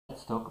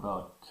Let's talk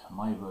about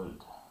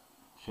myWorld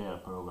share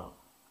program.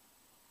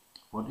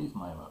 What is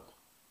myWorld?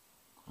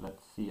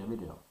 Let's see a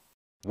video.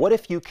 What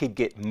if you could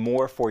get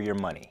more for your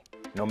money,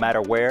 no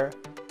matter where,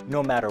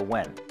 no matter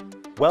when?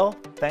 Well,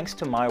 thanks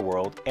to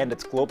myWorld and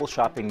its global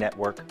shopping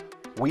network,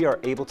 we are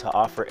able to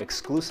offer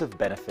exclusive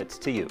benefits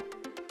to you.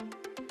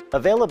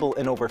 Available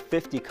in over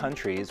 50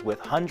 countries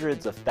with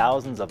hundreds of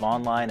thousands of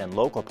online and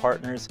local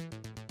partners,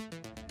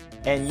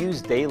 and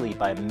used daily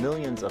by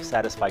millions of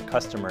satisfied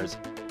customers,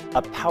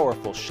 a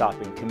powerful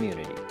shopping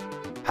community.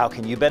 How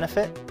can you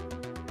benefit?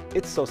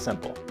 It's so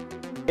simple.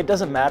 It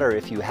doesn't matter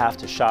if you have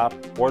to shop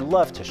or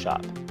love to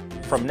shop.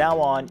 From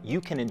now on,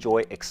 you can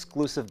enjoy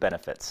exclusive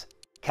benefits,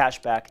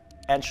 cashback,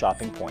 and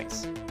shopping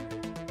points.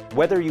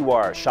 Whether you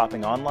are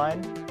shopping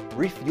online,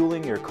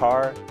 refueling your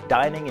car,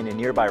 dining in a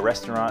nearby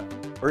restaurant,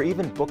 or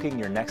even booking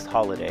your next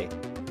holiday,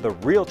 the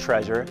real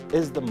treasure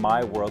is the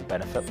myWorld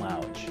Benefit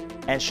Lounge.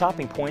 And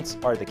shopping points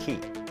are the key.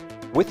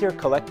 With your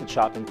collected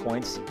shopping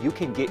points, you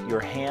can get your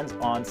hands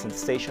on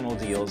sensational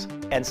deals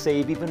and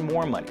save even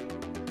more money.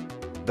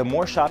 The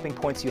more shopping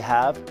points you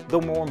have,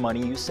 the more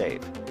money you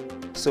save.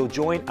 So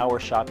join our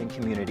shopping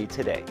community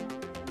today.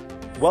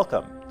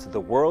 Welcome to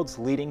the world's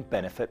leading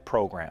benefit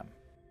program.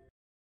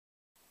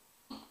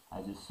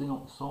 As you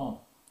saw,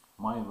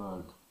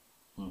 myWorld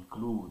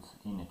includes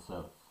in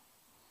itself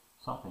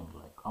something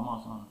like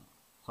Amazon,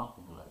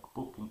 something like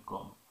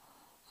Booking.com,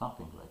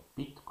 something like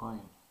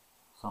Bitcoin,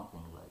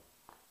 something like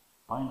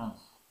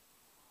Finance.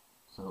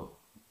 So,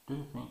 do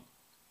you think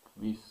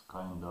this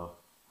kind of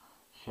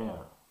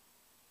share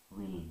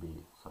will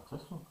be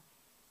successful?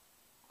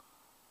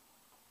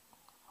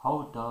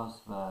 How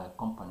does the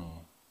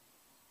company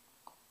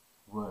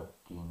work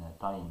in a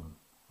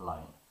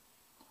timeline?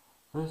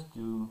 First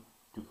 2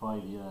 to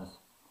 5 years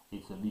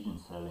it's a vision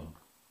selling,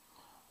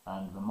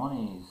 and the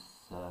money is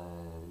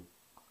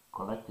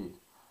collected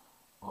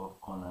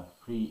on a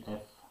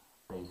 3F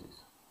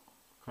basis: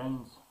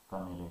 friends,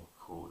 family,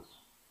 fools.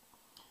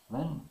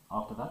 Then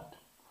after that,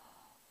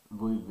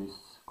 with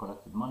this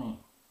collected money,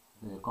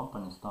 the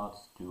company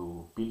starts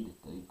to build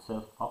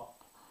itself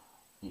up.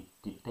 It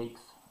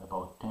takes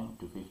about 10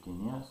 to 15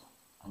 years,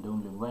 and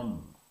only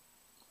when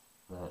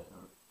the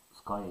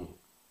sky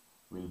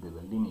will be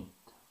the limit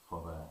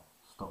for the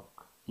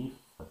stock if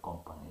the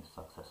company is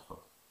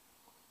successful.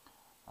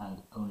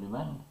 And only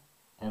when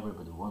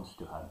everybody wants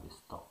to have this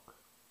stock,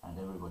 and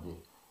everybody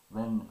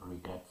then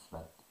regrets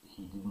that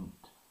he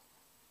didn't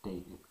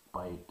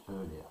buy it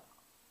earlier.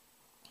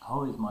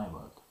 How is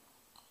myWorld?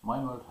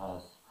 myWorld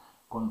has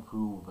gone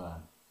through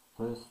the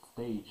first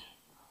stage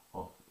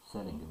of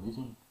selling a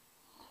vision.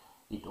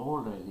 It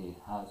already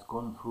has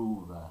gone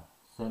through the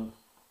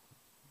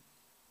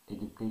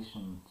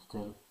self-education,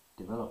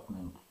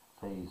 self-development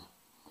phase,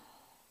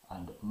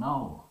 and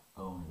now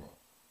only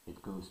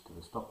it goes to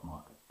the stock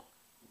market.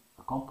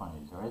 The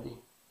company is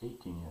ready,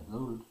 18 years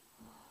old,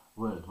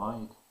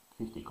 worldwide,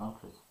 50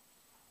 countries,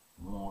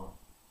 more.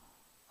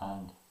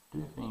 And do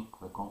you think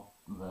the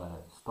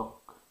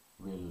stock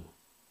will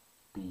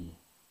be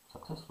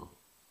successful?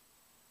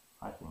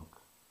 I think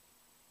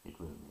it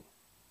will be.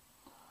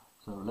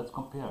 So let's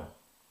compare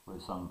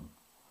with some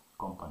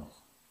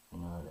companies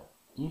in earlier.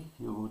 If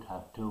you would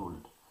have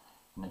told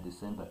in a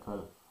December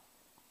 12th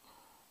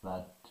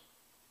that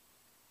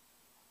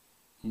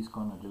he's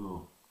gonna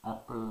do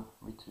Apple,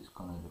 what is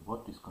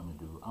gonna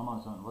do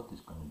Amazon, what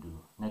is gonna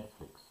do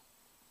Netflix,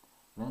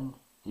 then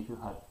if you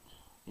had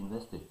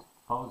invested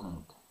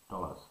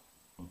 $1,000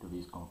 into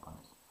these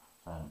companies,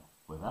 then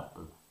with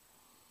Apple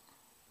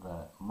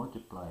the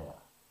multiplier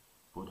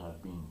would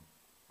have been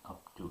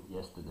up to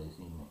yesterday's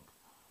evening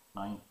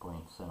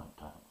 9.7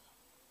 times,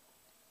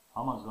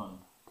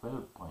 Amazon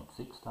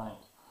 12.6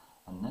 times,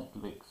 and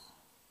Netflix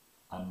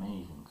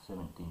amazing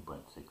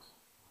 17.6.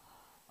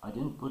 I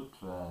didn't put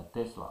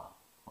Tesla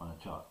on a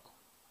chart.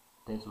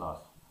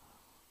 Tesla's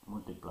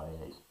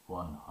multiplier is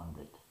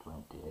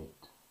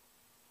 128.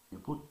 You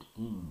put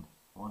in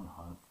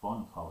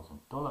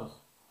 $1,000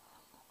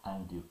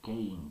 and you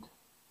gained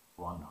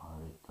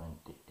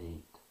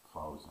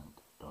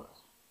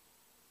 $128,000.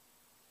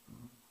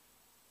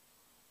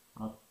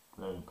 Not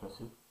very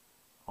impressive,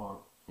 or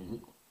is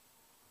it?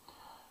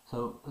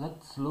 So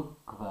let's look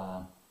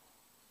the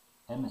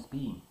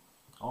mSP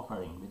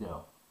offering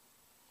video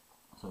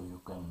so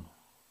you can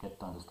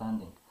get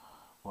understanding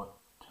what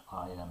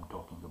I am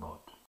talking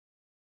about.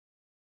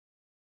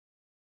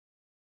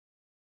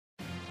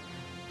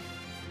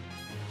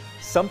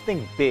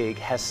 Something big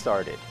has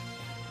started.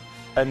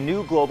 A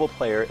new global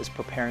player is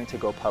preparing to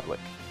go public.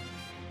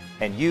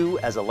 And you,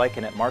 as a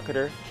Like-A-Net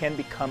marketer, can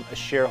become a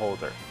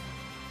shareholder.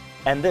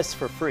 And this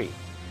for free.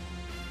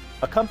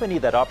 A company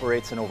that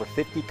operates in over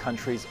 50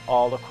 countries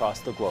all across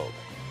the globe,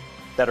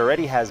 that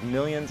already has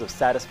millions of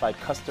satisfied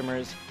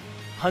customers,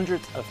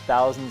 hundreds of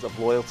thousands of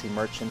loyalty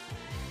merchants.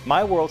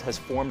 myWorld has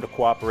formed a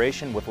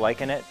cooperation with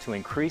Like-A-Net to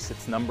increase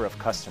its number of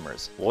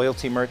customers,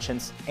 loyalty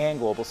merchants, and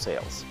global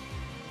sales.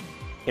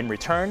 In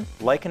return,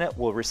 Like-A-Net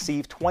will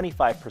receive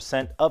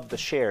 25% of the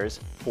shares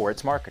for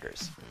its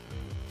marketers.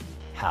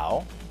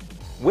 How?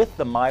 with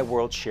the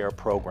myWorld Share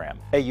program,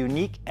 a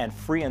unique and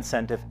free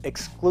incentive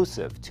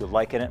exclusive to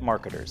Like-It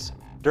marketers.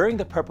 During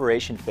the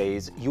preparation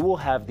phase, you will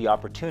have the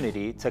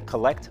opportunity to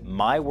collect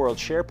myWorld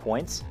Share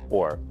points,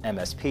 or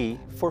MSP,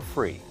 for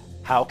free.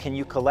 How can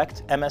you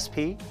collect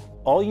MSP?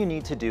 All you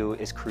need to do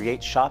is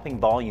create shopping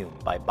volume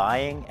by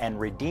buying and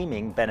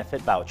redeeming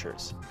benefit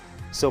vouchers.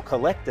 So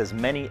collect as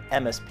many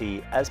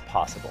MSP as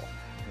possible.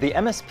 The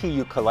MSP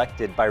you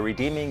collected by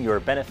redeeming your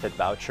benefit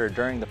voucher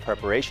during the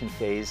preparation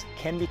phase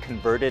can be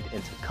converted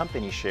into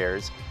company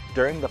shares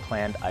during the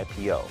planned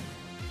IPO.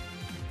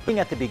 Being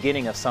at the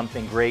beginning of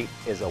something great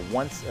is a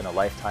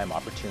once-in-a-lifetime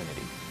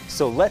opportunity.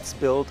 So let's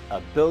build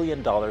a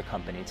billion-dollar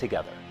company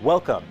together.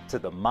 Welcome to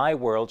the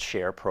myWorld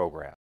Share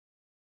program.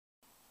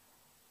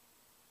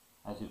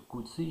 As you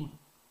could see,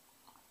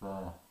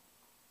 the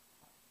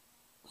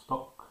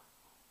stock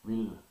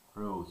will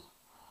rise,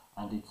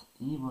 and it's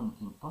even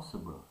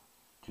impossible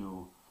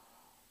to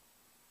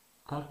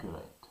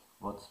calculate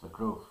what's the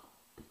growth,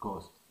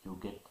 because you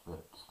get the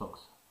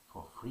stocks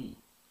for free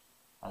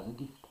as a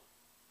gift.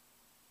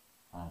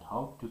 And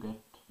how to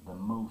get the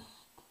most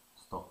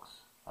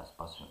stocks as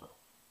possible,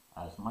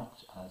 as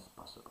much as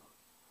possible.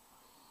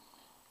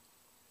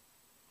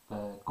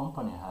 The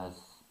company has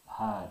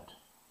had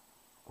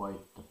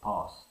quite the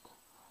past,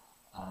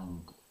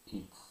 and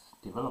its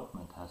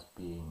development has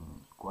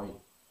been quite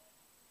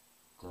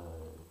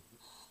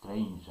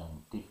strange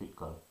and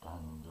difficult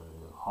and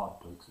hard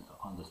to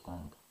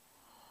understand.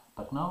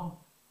 But now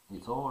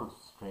it's all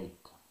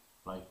straight,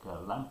 like a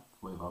lamp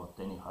without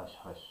any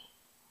hush-hush.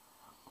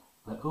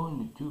 The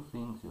only two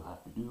things you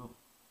have to do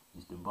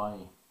is to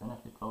buy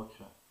benefit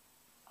voucher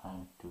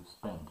and to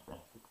spend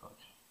benefit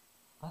voucher.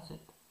 That's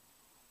it.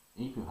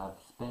 If you have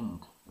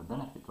spent the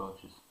benefit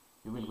vouchers,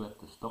 you will get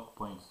the stock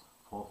points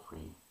for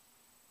free.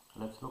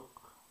 Let's look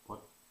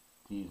what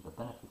is the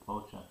benefit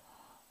voucher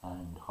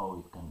and how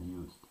it can be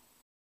used.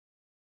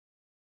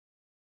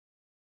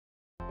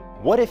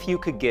 What if you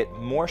could get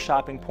more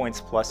shopping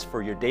points plus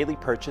for your daily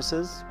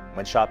purchases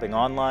when shopping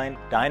online,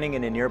 dining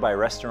in a nearby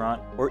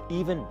restaurant, or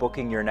even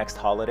booking your next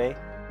holiday?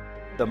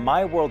 The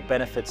myWorld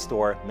Benefit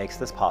Store makes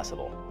this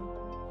possible.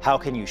 How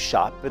can you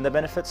shop in the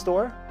benefit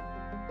store?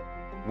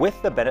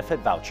 With the benefit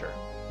voucher,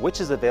 which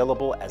is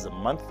available as a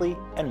monthly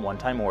and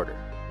one-time order.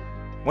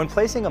 When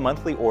placing a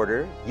monthly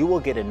order, you will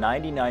get a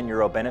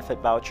 €99 benefit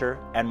voucher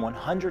and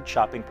 100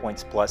 shopping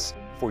points plus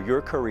for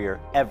your career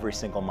every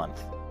single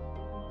month.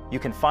 You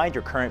can find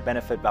your current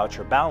benefit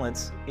voucher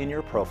balance in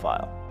your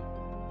profile.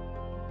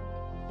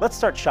 Let's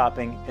start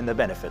shopping in the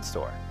benefit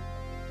store.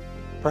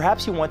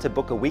 Perhaps you want to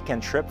book a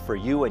weekend trip for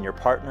you and your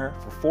partner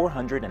for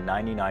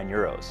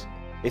 €499.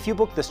 If you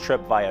book this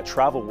trip via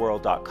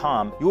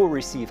travelworld.com, you will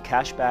receive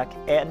cashback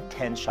and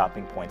 10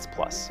 shopping points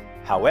plus.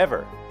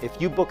 However, if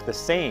you book the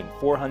same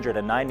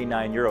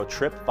 €499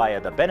 trip via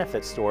the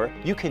benefit store,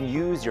 you can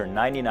use your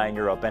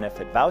 €99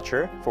 benefit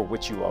voucher, for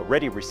which you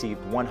already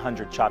received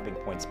 100 shopping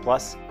points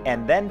plus,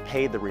 and then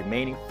pay the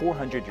remaining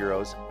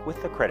 €400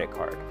 with the credit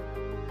card.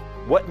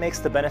 What makes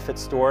the benefit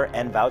store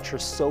and voucher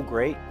so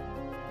great?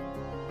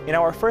 In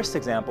our first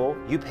example,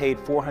 you paid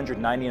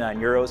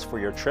 €499 for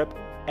your trip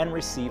and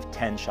received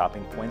 10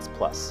 shopping points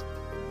plus.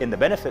 In the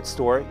benefit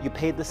store, you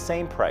paid the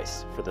same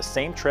price for the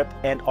same trip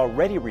and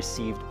already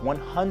received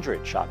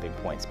 100 shopping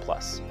points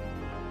plus.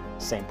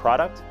 Same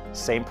product,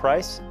 same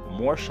price,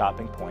 more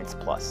shopping points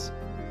plus.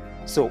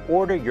 So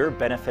order your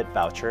benefit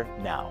voucher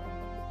now.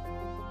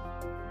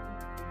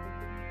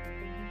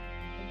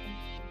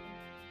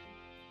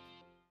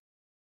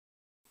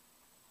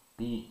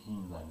 Be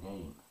in the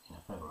game in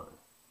February.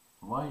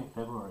 Why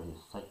February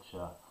is such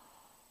a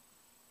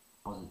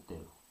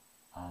positive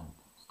and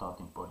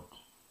starting point?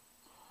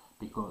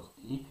 Because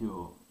if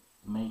you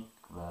make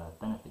the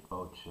benefit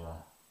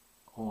voucher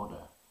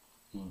order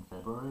in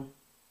February,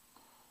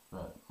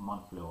 the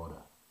monthly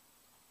order,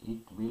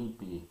 it will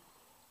be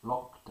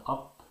locked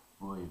up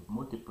with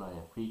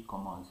multiplier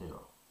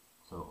 3,0.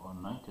 So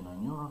on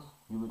 €99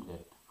 you will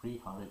get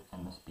 300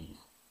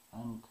 MSPs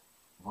and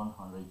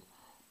 100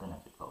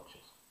 benefit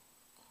vouchers.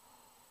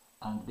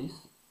 And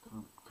this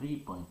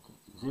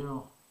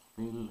 3.0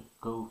 will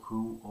go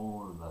through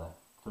all the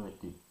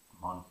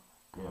 30-month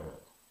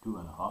period,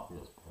 2.5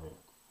 years period.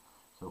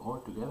 So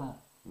altogether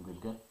you will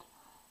get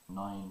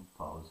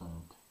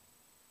 9,000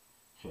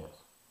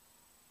 shares.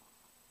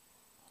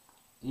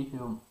 If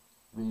you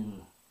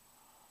will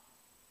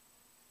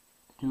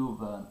do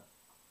the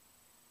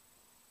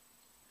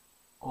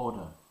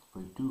order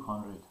with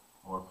 200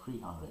 or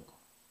 300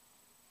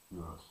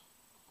 euros,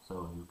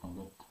 so you can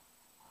get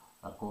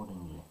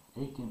accordingly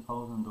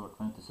 18,000 or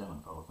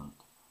 27,000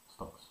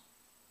 stocks,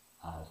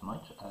 as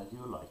much as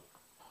you like.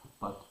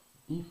 But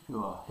if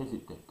you are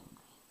hesitating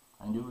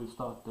and you will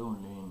start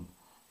only in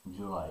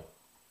July,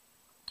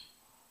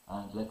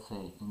 and let's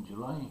say in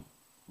July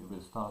you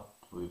will start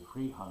with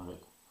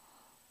 300,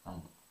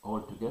 and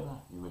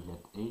altogether you will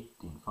get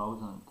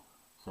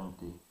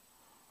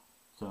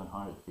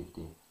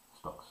 18,750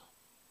 stocks.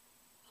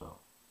 So,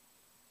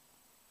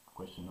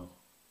 question of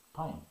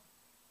time.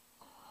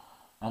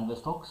 And the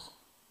stocks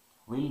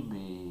will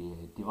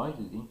be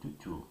divided into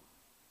two.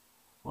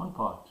 One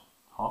part,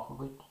 half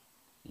of it,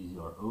 is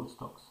your old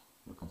stocks.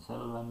 You can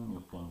sell them,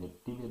 you can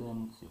get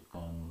dividends, you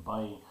can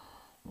buy,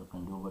 you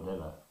can do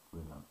whatever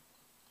with them.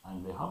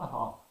 And the other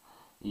half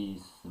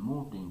is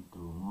moved into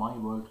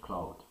myWorld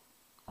Cloud.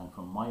 And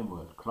from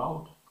myWorld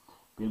Cloud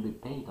will be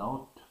paid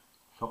out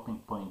shopping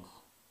points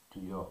to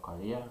your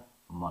career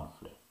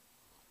monthly.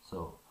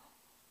 So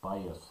by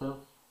yourself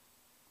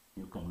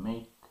you can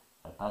make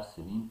a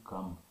passive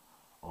income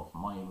of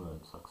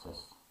myWorld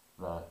success.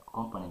 The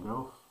company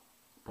growth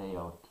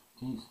payout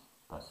is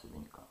passive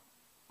income.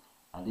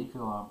 And if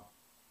you are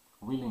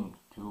willing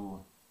to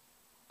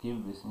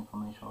give this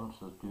information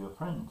also to your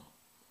friends,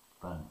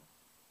 then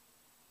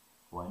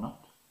why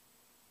not?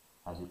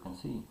 As you can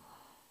see,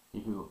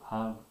 if you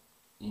have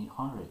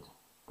 100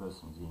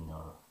 persons in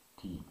your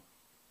team,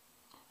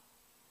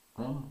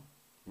 then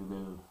you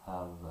will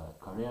have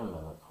career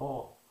level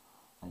 4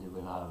 and you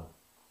will have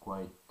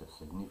quite a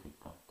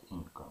significant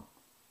income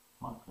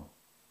monthly,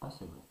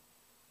 passively.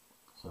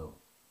 So,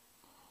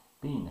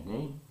 be in the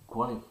game,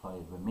 qualify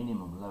the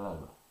minimum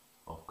level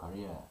of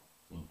career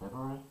in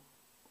February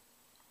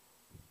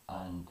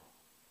and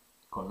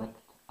collect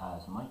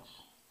as much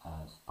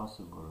as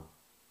possible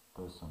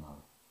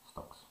personal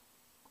stocks.